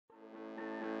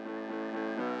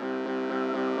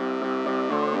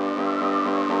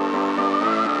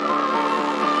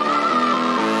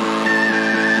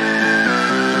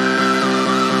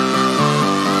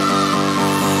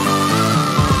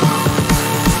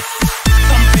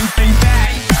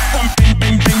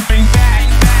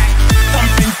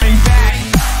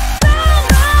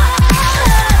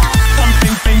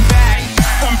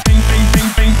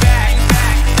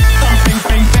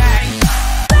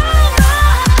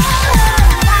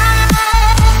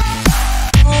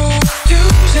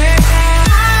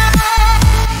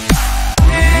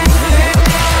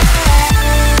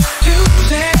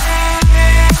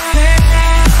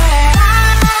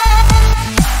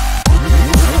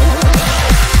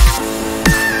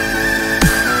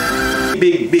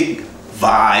big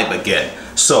vibe again.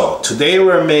 So today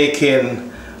we're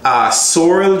making a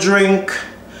sorrel drink.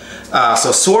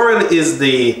 So sorrel is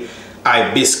the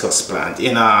hibiscus plant.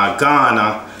 In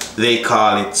Ghana they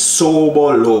call it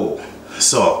Sobolo.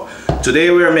 So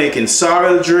today we're making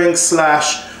sorrel drink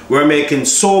slash we're making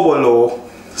Sobolo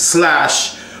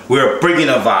slash we're bringing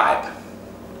a vibe.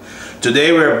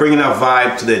 Today we're bringing a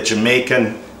vibe to the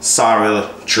Jamaican sorrel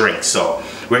drink. So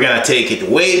we're gonna take it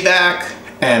way back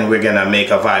and we're gonna make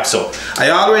a vibe. So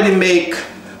I already make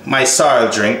my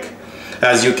sorrel drink,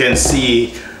 as you can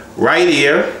see right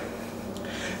here.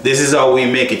 This is how we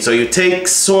make it. So you take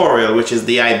sorrel, which is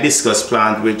the hibiscus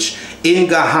plant, which in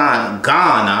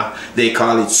Ghana they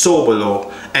call it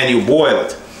Sobolo, and you boil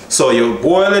it. So you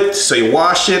boil it, so you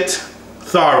wash it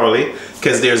thoroughly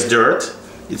because there's dirt.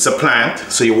 It's a plant,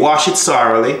 so you wash it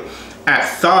thoroughly,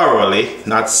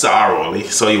 not sorrowly.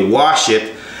 So you wash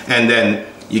it, and then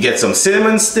you get some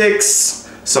cinnamon sticks,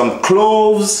 some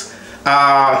cloves.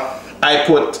 I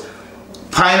put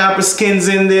pineapple skins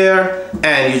in there,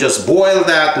 and you just boil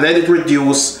that, let it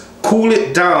reduce, cool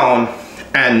it down,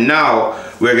 and now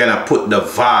we're gonna put the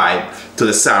vibe to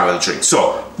the sorrel drink.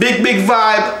 So big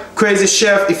vibe, Crazy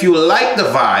Chef. If you like the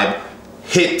vibe,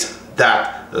 hit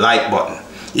that like button.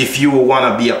 If you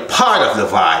want to be a part of the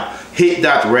vibe, hit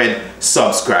that red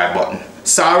subscribe button.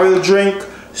 Sorrel drink,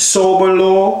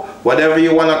 Sobolo, whatever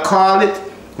you want to call it,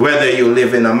 whether you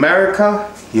live in America,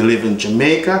 you live in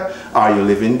Jamaica, or you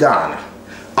live in Ghana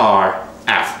or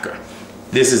Africa,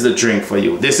 this is the drink for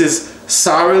you. This is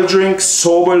sorrel drink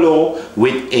Sobolo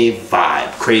with a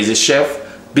vibe. Crazy Chef,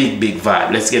 big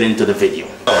vibe. Let's get into the video.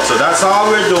 So that's all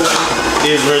we're doing,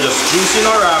 is we're just juicing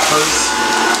our apples,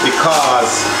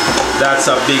 because that's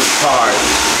a big part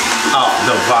of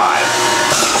the vibe.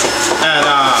 And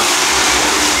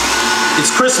it's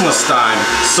Christmas time,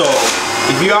 so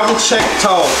if you haven't checked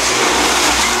out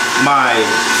my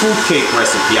food cake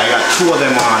recipe, I got 2 of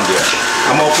them on there.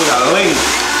 I'm gonna put a link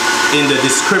in the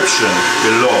description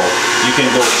below. You can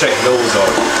go check those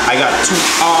out. I got 2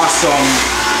 awesome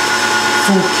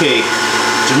food cake,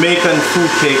 Jamaican food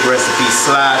cake recipe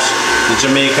slash the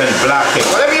Jamaican black cake,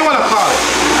 whatever you want to call it.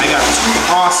 I got 2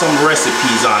 awesome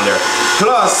recipes on there.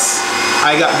 Plus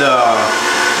I got the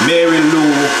Mary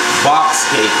Lou box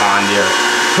cake on there.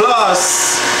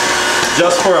 Plus,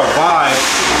 just for a vibe,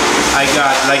 I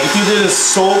got, like, if you didn't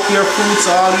soak your fruits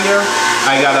all year,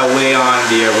 I got a way on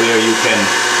there where you can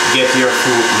get your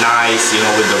fruit nice, you know,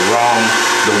 with the rum,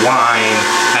 the wine,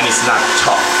 and it's not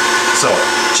tough. So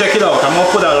check it out. I'm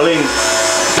gonna put a link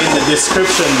in the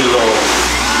description below.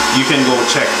 You can go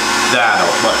check that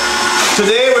out. But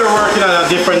today we're working on a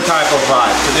different type of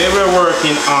vibe. Today we're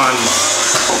working on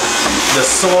the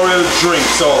sorrel drink.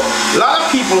 So a lot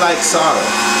of people like sorrel,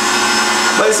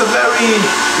 but it's a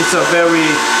very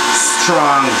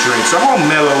strong drink. So I'm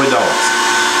gonna mellow it out.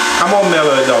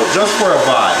 Just for a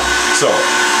vibe. So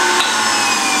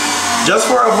just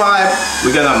for a vibe,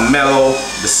 we're gonna mellow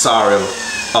the sorrel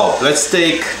out. Let's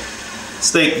take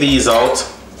these out,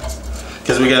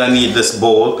 because we're gonna need this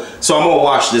bowl. So I'm gonna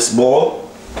wash this bowl.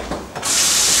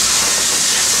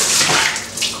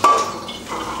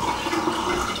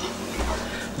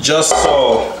 Just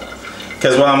so,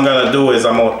 because what I'm gonna do is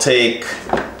let me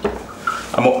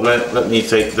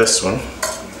take this one.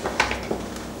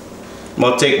 I'm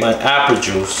gonna take my apple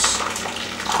juice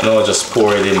and I'll just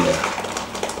pour it in there.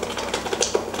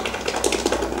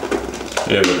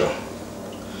 There we go.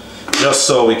 Just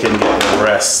so we can get the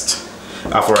rest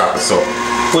of our apple. So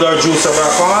put our juicer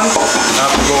back on,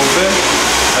 apple goes in,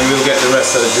 and we'll get the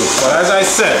rest of the juice. But as I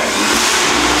said,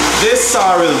 this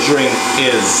sorrel drink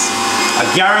is a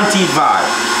guaranteed vibe.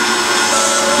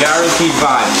 Guaranteed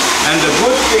vibe. And the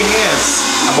good thing is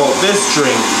about this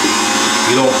drink,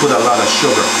 you don't put a lot of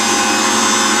sugar.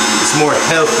 It's more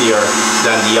healthier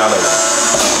than the other one.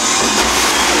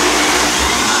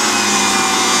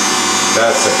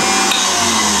 That's it.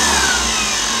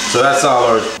 So that's all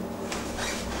our...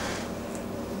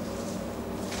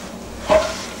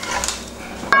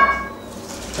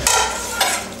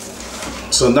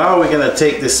 So now we're gonna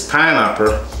take this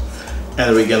pineapple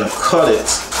and we're gonna cut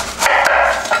it.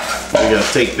 We're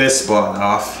gonna take this part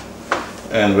off,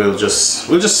 and we'll just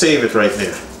save it right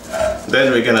there.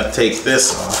 Then we're gonna take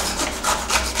this off.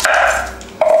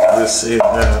 We'll save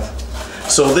that.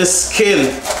 So this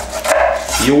skin,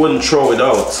 you wouldn't throw it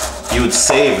out. You'd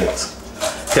save it,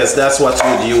 because that's what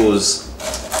you'd use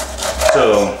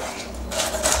to.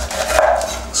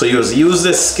 So you use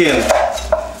this skin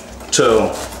to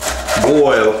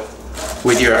boil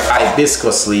with your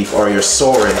hibiscus leaf or your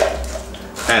sorrel,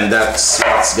 and that's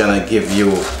what's gonna give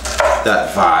you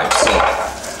that vibe. So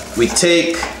we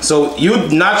take, so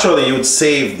you'd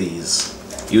save these.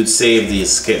 You'd save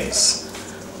these skins.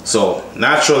 So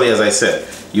naturally, as I said,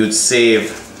 you'd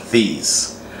save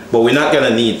these. But we're not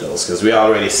gonna need those because we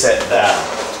already set that.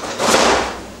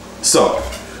 So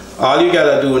all you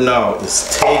gotta do now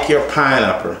is take your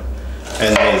pineapple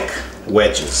and make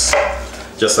wedges.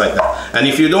 Just like that. And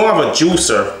if you don't have a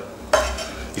juicer,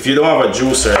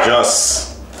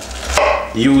 just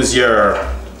use your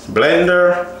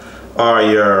blender or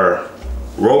your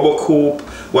RoboCoupe,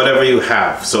 whatever you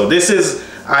have. So this is,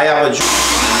 I have a juicer.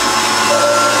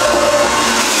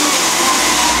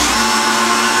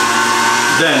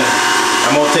 Then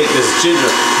I'm gonna take this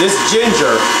ginger. This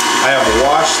ginger, I have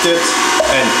washed it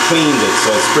and cleaned it,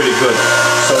 so it's pretty good.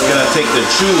 So we're gonna take the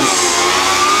juice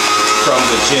from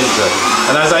the ginger.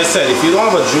 And as I said, if you don't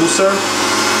have a juicer,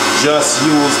 just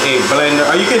use a blender,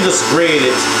 or you can just grate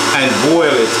it and boil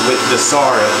it with the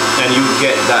sorrel, and you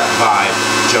get that vibe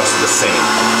just the same.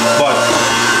 But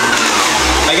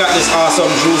I got this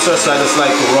awesome juicer, so I just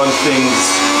like to run things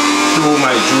through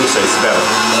my juicer. It's better.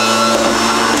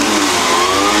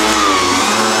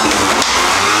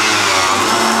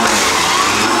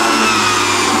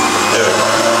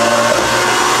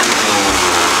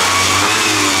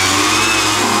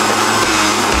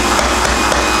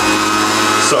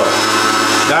 So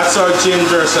that's our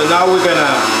ginger. So now we're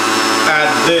gonna add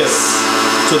this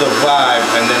to the vibe,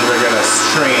 and then we're gonna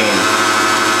strain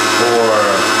or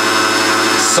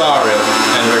sorrel,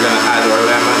 and we're gonna add our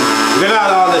lemon. We're gonna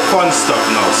add all the fun stuff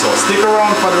now. So stick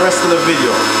around for the rest of the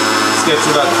video. Let's get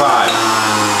to that vibe.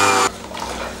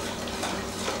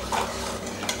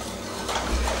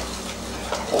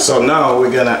 So now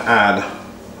we're gonna add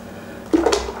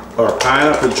our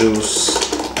pineapple juice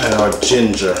and our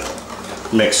ginger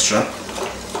mixture.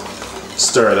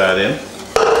 Stir that in.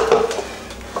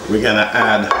 We're gonna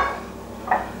add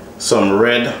some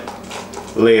red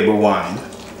label wine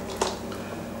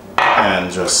and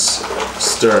just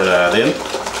stir that in.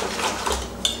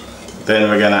 Then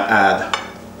we're gonna add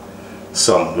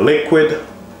some liquid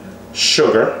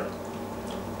sugar,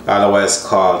 otherwise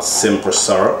called simple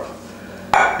syrup,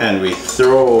 and we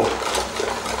throw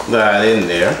that in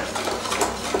there.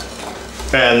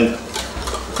 And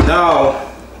now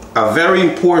a very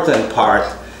important part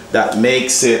that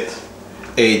makes it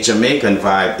a Jamaican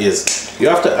vibe is you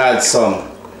have to add some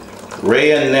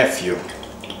Ray and Nephew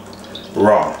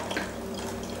rum.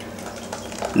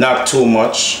 Not too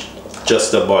much,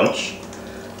 just a bunch,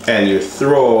 and you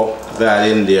throw that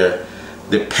in there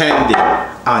depending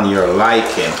on your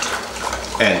liking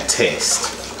and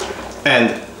taste.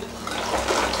 And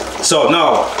so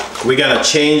now we're gonna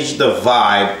change the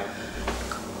vibe.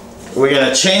 We're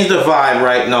gonna change the vibe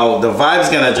right now. The vibe's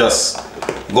gonna just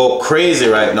go crazy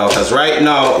right now, because right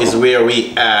now is where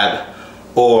we add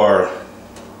our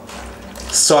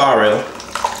sorrel,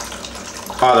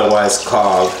 otherwise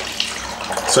called,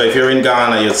 so if you're in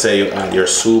Ghana you'd say you add your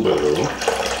Sobolo.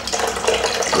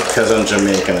 Because I'm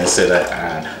Jamaican, I said I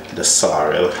add the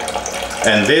sorrel.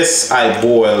 And this I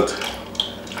boiled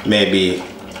maybe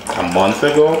a month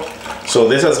ago, so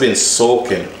this has been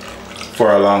soaking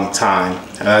for a long time.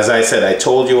 And as I said, I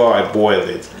told you how I boiled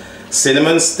it.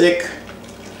 Cinnamon stick,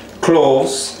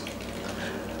 cloves,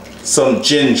 some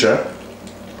ginger,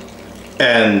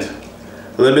 and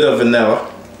a little bit of vanilla,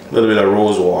 a little bit of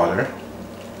rose water,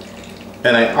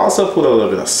 and I also put a little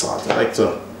bit of salt. I like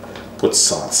to put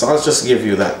salt, so I'll just give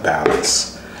you that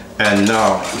balance. And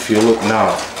now if you look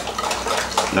now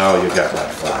you got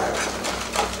that vibe.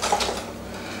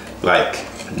 Like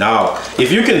now,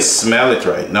 if you can smell it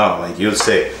right now, like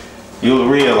you'll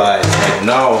realize like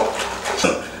now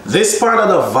this part of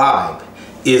the vibe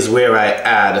is where I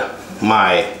add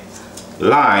my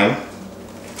lime.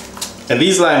 And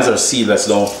these limes are seedless,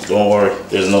 don't worry,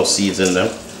 there's no seeds in them.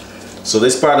 So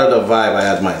this part of the vibe, I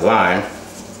add my lime.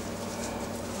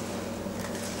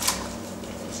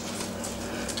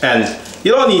 And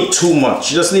you don't need too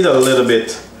much, you just need a little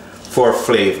bit for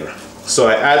flavor. So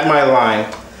I add my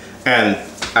lime and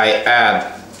I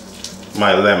add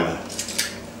my lemon.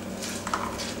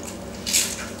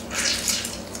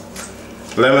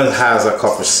 Lemon has a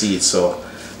couple seeds, so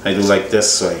I do like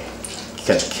this so I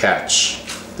can catch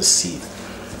the seed.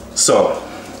 So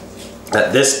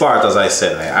at this part, as I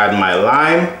said, I add my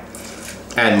lime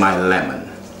and my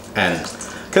lemon, and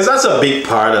because that's a big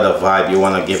part of the vibe, you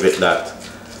want to give it that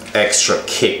extra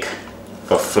kick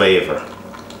for flavor.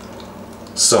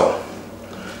 So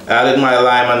added my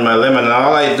lime and my lemon, and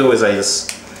all I do is I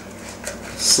just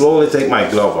slowly take my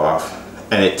glove off,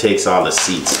 and it takes all the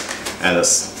seeds. And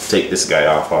just take this guy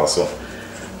off also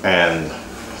and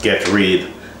get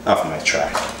rid of my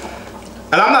track.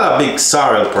 And I'm not a big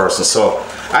sorrel person, so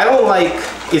I don't like,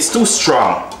 it's too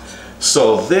strong.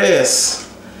 So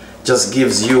this just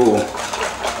gives you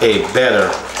a better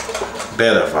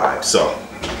vibe. So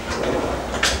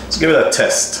let's give it a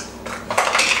test.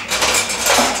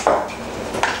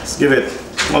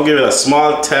 I'll give it a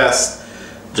small test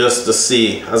just to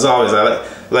see. As always, I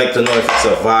like to know if it's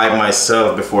a vibe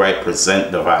myself before I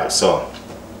present the vibe. So,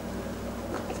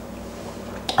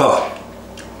 oh,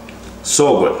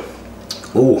 so good.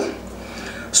 Ooh,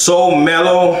 so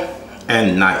mellow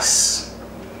and nice.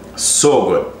 So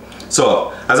good.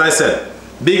 So, as I said,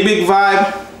 big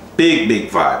vibe, big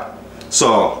vibe.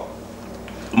 So,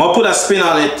 I'm gonna put a spin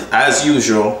on it as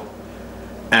usual,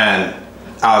 and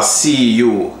I'll see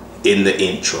you in the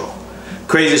intro.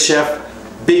 Crazy Chef,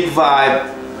 big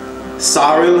vibe,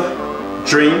 sorrel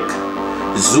drink,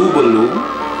 Zobo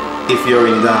if you're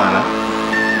in Ghana.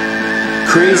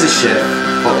 Crazy Chef,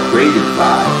 upgraded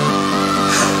vibe.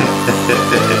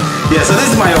 Yeah, so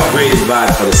this is my upgraded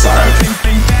vibe for the sorrel.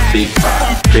 Big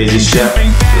vibe. Crazy Chef,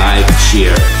 like,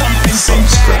 share,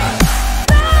 subscribe.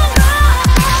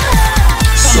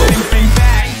 So good.